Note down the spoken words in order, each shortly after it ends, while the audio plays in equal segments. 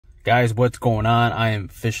Guys, what's going on? I am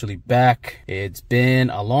officially back. It's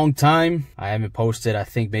been a long time. I haven't posted, I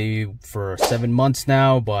think maybe for 7 months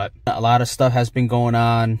now, but a lot of stuff has been going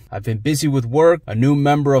on. I've been busy with work, a new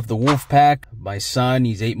member of the wolf pack. My son,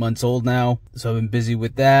 he's 8 months old now, so I've been busy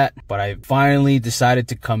with that. But I finally decided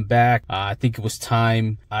to come back. I think it was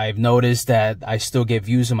time. I've noticed that I still get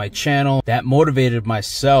views on my channel. That motivated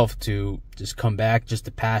myself to just come back, just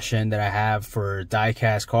the passion that I have for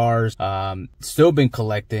diecast cars. Still been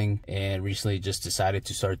collecting and recently just decided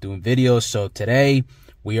to start doing videos. So today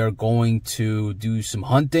we are going to do some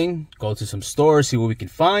hunting, go to some stores, see what we can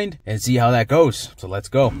find and see how that goes. So let's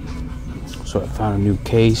go. So I found a new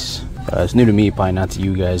case. It's new to me, probably not to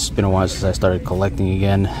you guys. It's been a while since I started collecting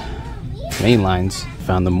again. Mainlines.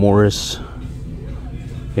 Found the Morris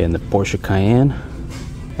and the Porsche Cayenne.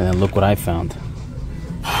 And then look what I found.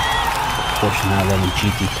 Porsche 911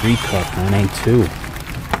 GT3 Cup 992.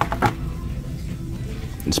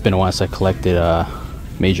 It's been a while since I collected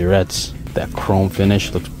Majorettes. That chrome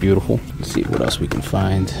finish looks beautiful. Let's see what else we can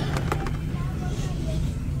find.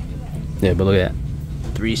 Yeah, but look at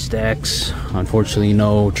that. 3 stacks. Unfortunately,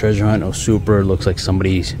 no treasure hunt, no super. Looks like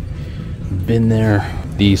somebody's been there.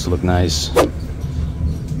 These look nice. I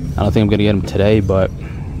don't think I'm gonna get them today, but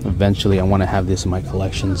eventually I want to have this in my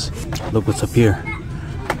collections. Look what's up here.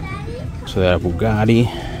 So that Bugatti.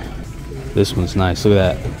 This one's nice. Look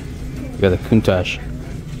at that. We got the Countach.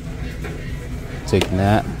 Taking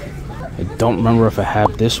that. I don't remember if I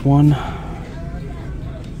have this one.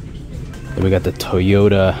 Then we got the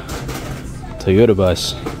Toyota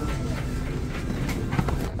bus.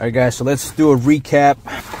 Alright guys, so let's do a recap.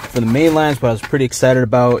 For the main lines, what I was pretty excited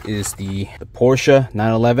about is the Porsche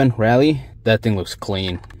 911 Rally. That thing looks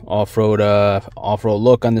clean. Off-road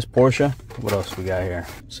look on this Porsche. What else we got here?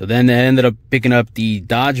 So then I ended up picking up the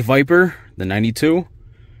Dodge Viper, the 92,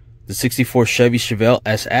 the 64 Chevy Chevelle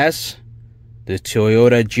SS, the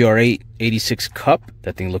Toyota GR8 86 Cup.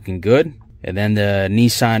 That thing looking good. And then the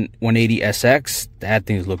Nissan 180 SX. That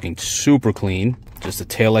thing's looking super clean. Just the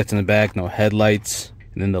taillights in the back, no headlights.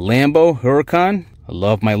 And then the Lambo Huracan. I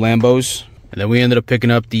love my Lambos. And then we ended up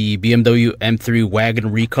picking up the BMW M3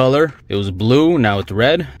 Wagon recolor. It was blue, now it's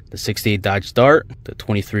red. The 68 Dodge Dart, the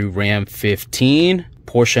 23 Ram 15,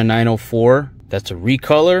 Porsche 904, that's a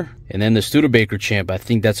recolor. And then the Studebaker Champ, I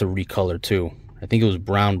think that's a recolor too. I think it was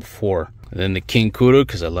brown before. And then the King Cuda,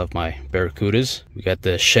 because I love my Barracudas. We got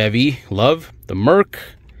the Chevy Love, the Merc,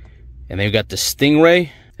 and then we got the Stingray.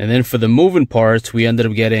 And then for the moving parts, I ended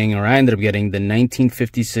up getting the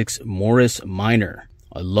 1956 Morris Minor.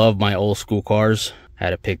 I love my old school cars. Had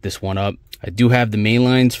to pick this one up. I do have the main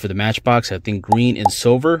lines for the Matchbox, I think green and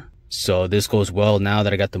silver. So this goes well now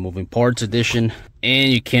that I got the moving parts edition.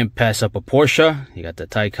 And you can't pass up a Porsche. You got the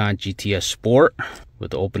Taycan GTS Sport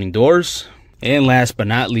with the opening doors. And last but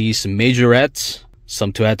not least, Majorettes.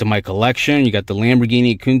 Some to add to my collection. You got the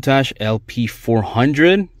Lamborghini Countach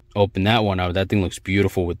LP400. Open that one up. That thing looks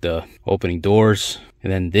beautiful with the opening doors.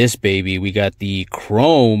 And then this baby, we got the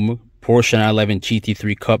chrome Porsche 911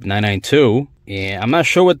 GT3 Cup 992. And I'm not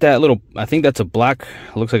sure what that little, I think that's a black,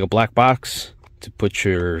 looks like a black box to put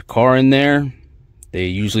your car in there. They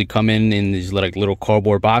usually come in these like little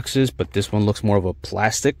cardboard boxes, but this one looks more of a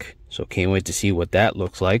plastic. So can't wait to see what that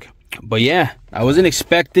looks like. But yeah, I wasn't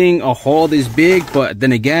expecting a haul this big, but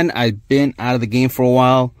then again, I've been out of the game for a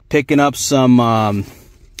while, picking up some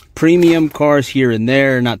premium cars here and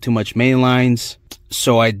there, not too much main lines.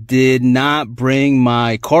 So I did not bring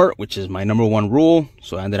my cart, which is my #1 rule.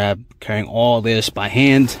 So I ended up carrying all this by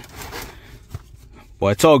hand.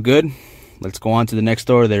 But it's all good. Let's go on to the next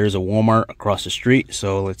store. There's a Walmart across the street.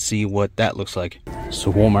 So let's see what that looks like.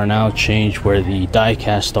 So Walmart now changed where the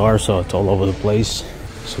diecast are. So it's all over the place.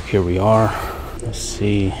 So here we are. Let's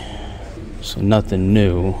see. So nothing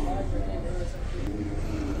new.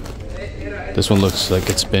 This one looks like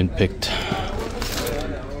it's been picked.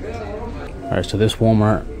 Alright, so this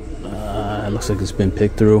Walmart, it looks like it's been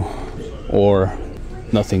picked through, or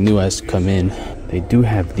nothing new has come in. They do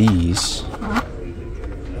have these.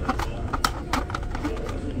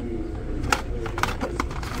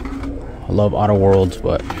 I love Auto Worlds,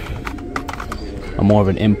 but I'm more of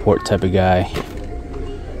an import type of guy.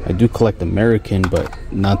 I do collect American, but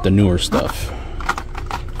not the newer stuff.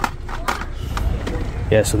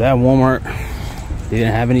 Yeah, so that Walmart, they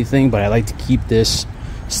didn't have anything, but I like to keep this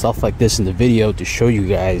stuff like this in the video to show you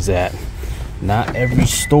guys that not every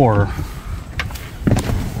store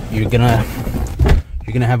you're gonna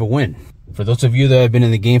have a win. For those of you that have been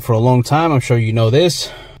in the game for a long time, I'm sure you know this.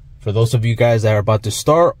 For those of you guys that are about to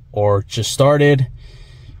start or just started,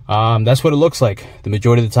 that's what it looks like the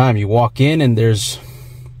majority of the time. You walk in and there's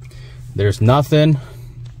nothing.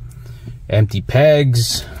 empty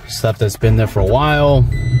pegs, stuff that's been there for a while.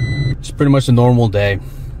 It's pretty much a normal day.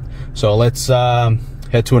 So let's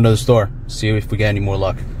head to another store, see if we get any more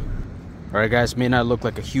luck. All right, guys, may not look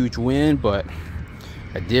like a huge win, but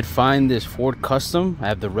I did find this Ford Custom. I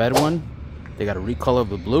have the red one. They got a recolor of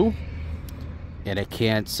the blue, and I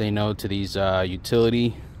can't say no to these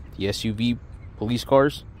utility, the SUV police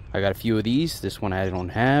cars. I got a few of these. This one I don't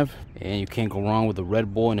have, and you can't go wrong with a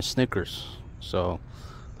Red Bull and a Snickers. So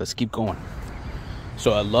let's keep going.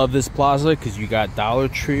 So I love this plaza because you got Dollar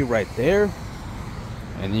Tree right there,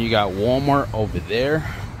 and then you got Walmart over there.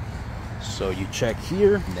 So you check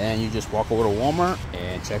here, then you just walk over to Walmart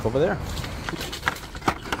and check over there.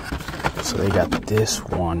 So they got this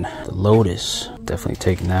one, the Lotus. Definitely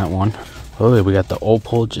taking that one. Oh, we got the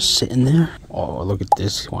Opal just sitting there. Oh, look at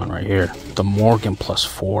this one right here, the Morgan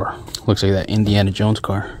 +4. Looks like that Indiana Jones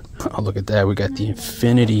car. Oh, look at that. We got the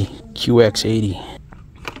Infiniti QX80.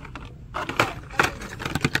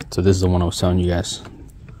 So this is the one I was telling you guys,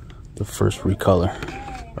 the first recolor,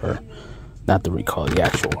 or not the recolor, the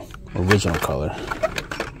actual original color.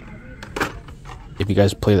 If you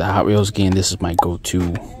guys play the Hot Wheels game, this is my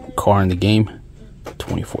go-to car in the game,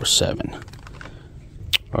 24/7.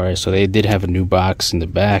 All right, so they did have a new box in the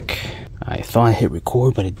back. I thought I hit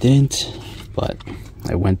record, but it didn't. But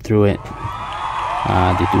I went through it.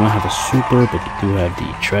 They do not have a Super, but they do have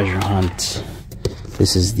the Treasure Hunt.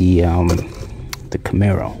 This is the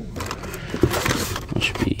Camaro. It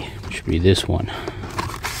should be this one.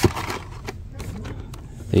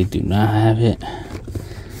 They do not have it.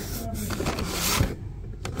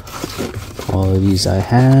 All of these I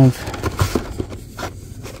have.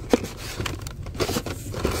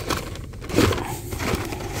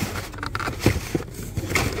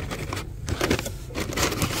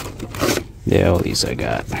 Yeah, all these I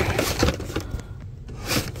got.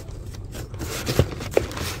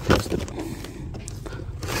 There's the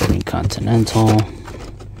Green Continental.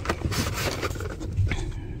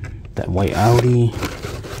 That white Audi.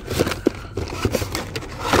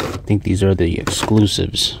 I think these are the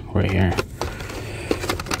exclusives right here.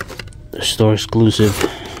 The store exclusive.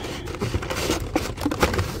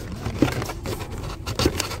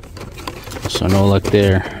 So no luck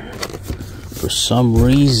there. For some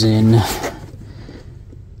reason,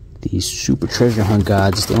 these Super Treasure Hunt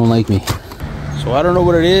gods, they don't like me. So I don't know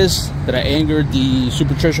what it is that I angered the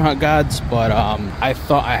Super Treasure Hunt gods, but I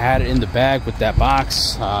thought I had it in the bag with that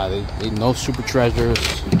box. They no Super Treasures,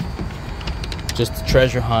 just the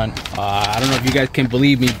Treasure Hunt. I don't know if you guys can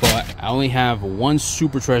believe me, but I only have one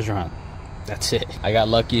Super Treasure Hunt. That's it. I got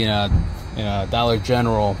lucky in a Dollar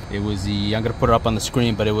General. It was the, I'm gonna put it up on the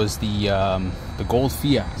screen, but it was the gold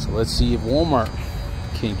Fiat. So let's see if Walmart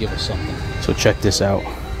can give us something. So check this out.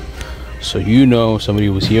 So you know somebody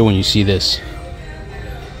was here when you see this.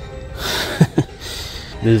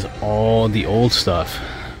 This is all the old stuff.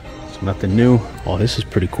 So nothing new. Oh, this is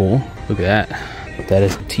pretty cool. Look at that. But that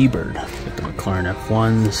is the T-Bird. Got the McLaren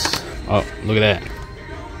F1s. Oh, look at that.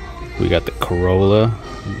 We got the Corolla.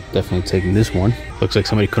 Definitely taking this one. Looks like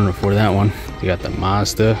somebody couldn't afford that one. You got the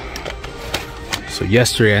Mazda. So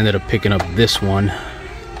yesterday I ended up picking up this one.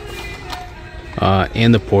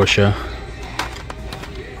 And the Porsche.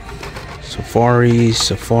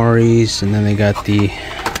 Safaris, and then they got the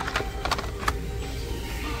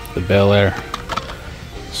Bel Air.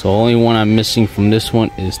 So the only one I'm missing from this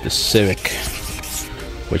one is the Civic,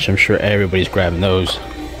 which I'm sure everybody's grabbing those.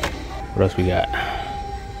 What else we got?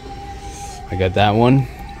 I got that one.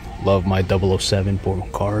 Love my 007 Born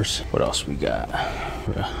cars. What else we got?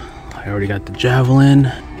 I already got the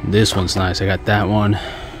Javelin. This one's nice. I got that one.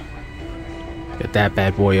 Got that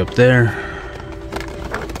bad boy up there.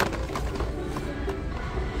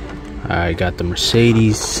 I got the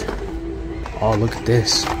Mercedes. Oh, look at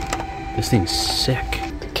this. This thing's sick.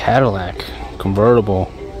 The Cadillac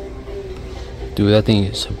convertible. Dude, that thing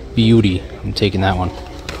is a beauty. I'm taking that one.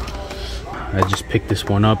 I just picked this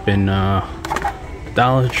one up in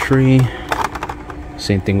Dollar Tree.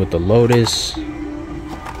 Same thing with the Lotus.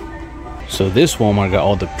 So this Walmart got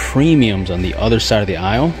all the premiums on the other side of the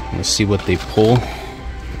aisle. Let's see what they pull.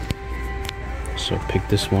 So pick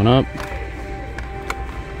this one up.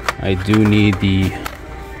 I do need the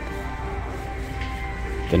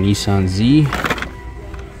Nissan Z.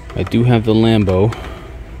 I do have the Lambo.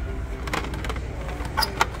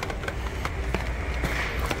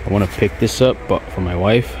 I want to pick this up, but for my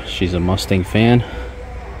wife, she's a Mustang fan.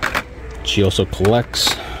 She also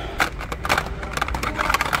collects.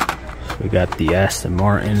 So we got the Aston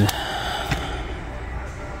Martin,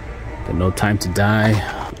 the No Time to Die.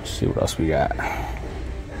 Let's see what else we got.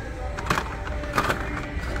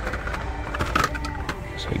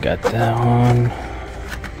 So We got that one.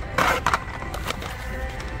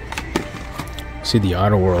 See the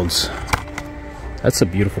Outer Worlds. That's a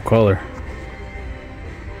beautiful color.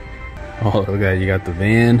 Oh, look at that. You got the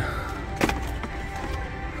van.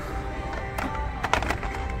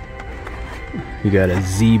 You got a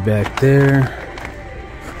Z back there.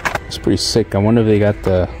 It's pretty sick. I wonder if they got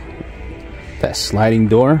that sliding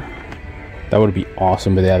door. That would be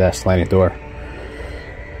awesome if they had that sliding door.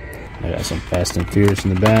 I got some Fast and Furious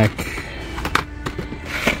in the back.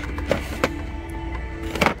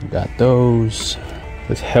 Got those.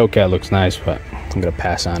 This Hellcat looks nice, but I'm gonna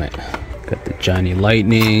pass on it. Got the Johnny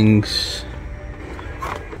Lightnings.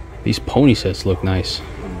 These pony sets look nice.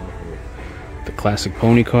 The classic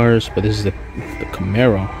pony cars, but this is the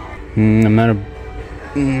Camaro. I'm not a.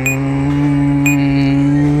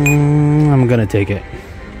 I'm gonna take it.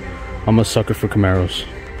 I'm a sucker for Camaros.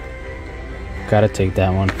 Gotta take that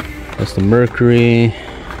one. That's the Mercury.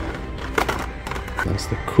 That's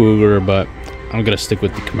the Cougar, but I'm gonna stick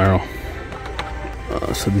with the Camaro.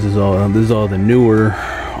 So this is all the newer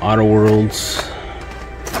Outer Worlds.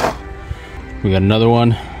 We got another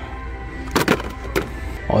one.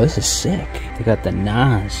 Oh, this is sick. They got the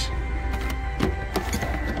Nas.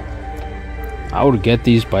 I would get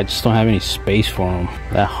these, but I just don't have any space for them.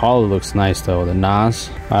 That Hollow looks nice though. The Nas.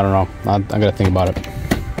 I don't know. I gotta think about it.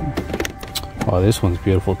 Oh, this one's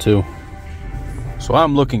beautiful too. So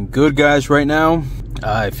I'm looking good, guys, right now.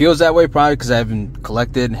 It feels that way probably because I haven't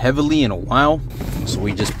collected heavily in a while. So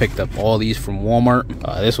we just picked up all these from Walmart.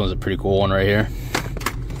 This one's a pretty cool one right here.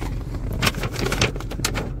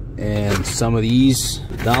 And some of these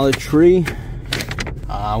Dollar Tree.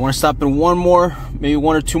 I want to stop in maybe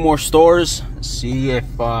one or two more stores. See if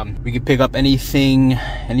we can pick up anything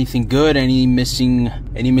good, any missing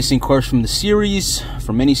cars from the series,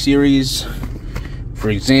 from any series. For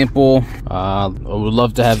example, I would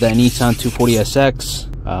love to have that Nissan 240SX.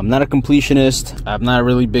 I'm not a completionist. I'm not a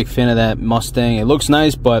really big fan of that Mustang. It looks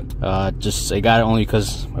nice, but I got it only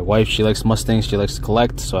because my wife, she likes Mustangs, she likes to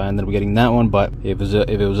collect, so I ended up getting that one. But if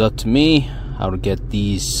it was up to me, I would get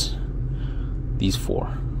these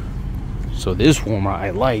four. So this Walmart I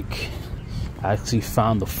like. I actually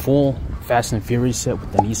found the full Fast and Furious set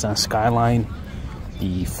with the Nissan Skyline,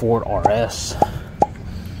 the Ford RS.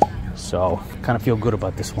 So kind of feel good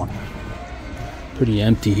about this one. Pretty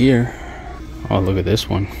empty here. Oh, look at this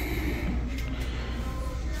one.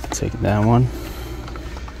 Take that one.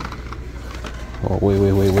 Oh, wait.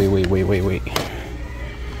 What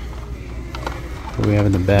do we have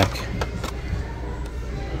in the back?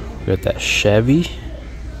 We got that Chevy.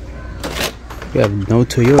 We have no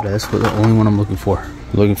Toyota. That's the only one I'm looking for.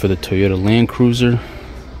 I'm looking for the Toyota Land Cruiser.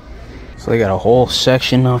 So they got a whole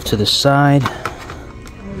section off to the side.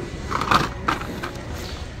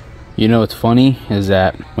 You know what's funny is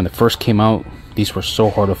that when it first came out, these were so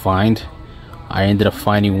hard to find. I ended up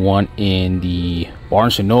finding one in the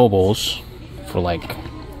Barnes & Nobles for like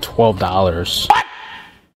 $12. What?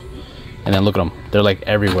 And then look at them. They're like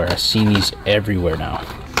everywhere. I've seen these everywhere now.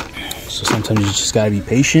 So sometimes you just gotta be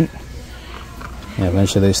patient. And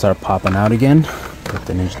eventually they start popping out again. Got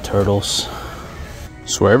the Ninja Turtles.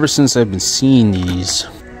 So ever since I've been seeing these,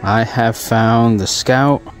 I have found the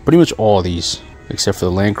Scout, pretty much all these, except for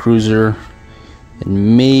the Land Cruiser,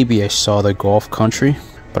 and maybe I saw the Golf Country.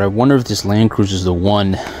 But I wonder if this Land Cruiser is the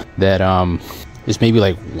one that is maybe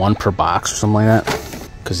like one per box or something like that.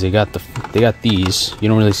 Because they got these. You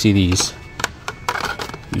don't really see these.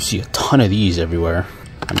 You see a ton of these everywhere.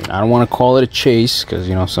 I mean, I don't want to call it a chase because,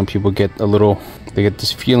 you know, some people get they get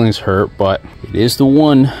these feelings hurt, but it is the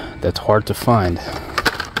one that's hard to find.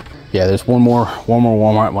 Yeah, there's one more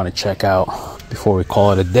Walmart I want to check out before we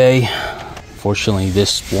call it a day. Fortunately,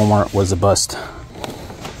 this Walmart was a bust.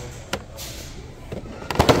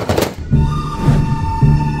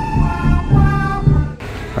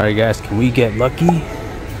 Alright guys, can we get lucky?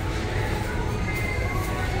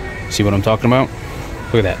 See what I'm talking about?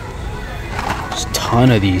 Look at that. There's a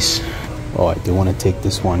ton of these. Oh, I do want to take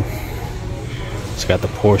this one. It's got the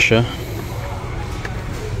Porsche.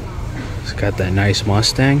 It's got that nice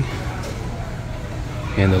Mustang.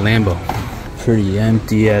 And the Lambo. Pretty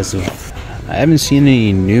empty as of... I haven't seen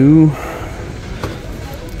any new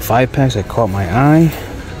 5-packs that caught my eye.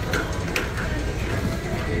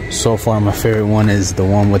 So far, my favorite one is the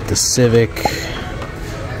one with the Civic,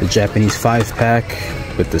 the Japanese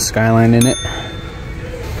 5-pack with the Skyline in it.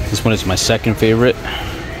 This one is my second favorite.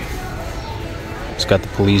 It's got the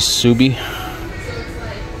Police Subi.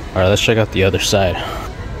 All right, let's check out the other side.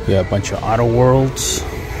 We got a bunch of Outer Worlds.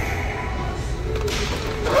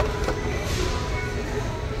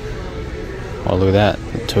 Oh, look at that,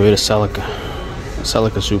 the Toyota Celica.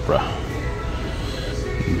 Celica Supra.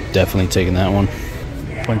 Definitely taking that one.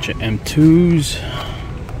 Bunch of M2s.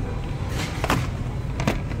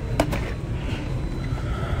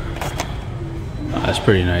 Oh, that's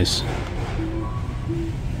pretty nice.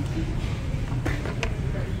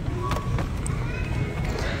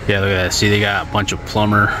 Yeah, look at that. See, they got a bunch of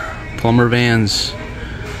plumber vans.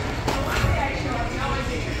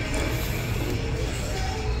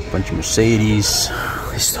 Bunch of Mercedes.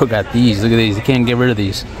 They still got these. Look at these. They can't get rid of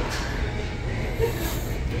these.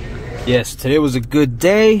 Yes, today was a good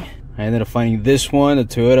day. I ended up finding this one, the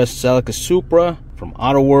Toyota Celica Supra from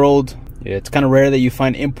Auto World. Yeah, it's kind of rare that you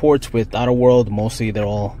find imports with Auto World. Mostly they're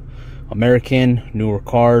all American, newer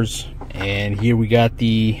cars. And here we got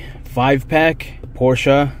the 5-pack, the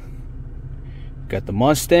Porsche, got the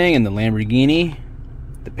Mustang and the Lamborghini,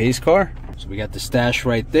 the pace car. So we got the stash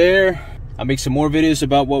right there. I'll make some more videos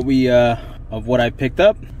about what we of what I picked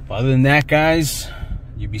up. Other than that, guys,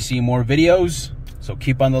 you'll be seeing more videos, so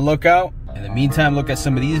keep on the lookout. In the meantime, look at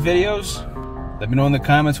some of these videos. Let me know in the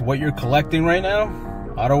comments what you're collecting right now.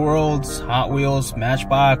 Auto Worlds, Hot Wheels,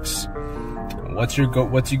 Matchbox. What's your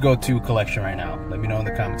go-to collection right now? Let me know in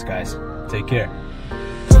the comments, guys. Take care.